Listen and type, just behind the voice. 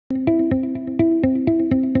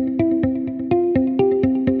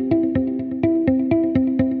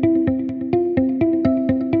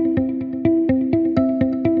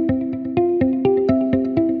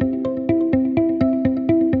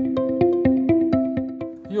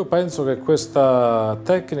Io penso che questa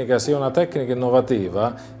tecnica sia una tecnica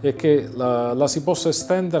innovativa e che la si possa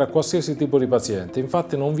estendere a qualsiasi tipo di paziente,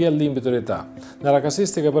 infatti non vi è limite di età. Nella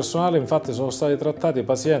casistica personale infatti sono stati trattati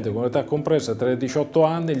pazienti con età compresa tra i 18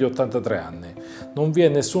 anni e gli 83 anni. Non vi è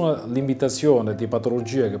nessuna limitazione di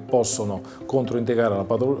patologie che possono controindicare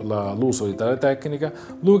l'uso di tale tecnica,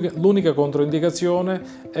 l'unica controindicazione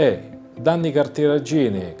è danni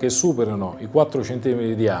cartilaginei che superino i 4 cm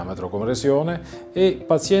di diametro come lesione e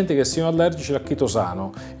pazienti che siano allergici al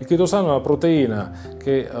chitosano. Il chitosano è una proteina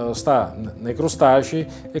che sta nei crostacei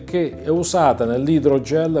e che è usata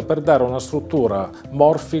nell'idrogel per dare una struttura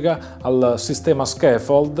morfica al sistema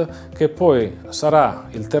scaffold, che poi sarà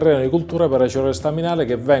il terreno di cultura per le cellule staminali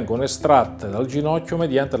che vengono estratte dal ginocchio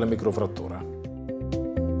mediante le microfratture.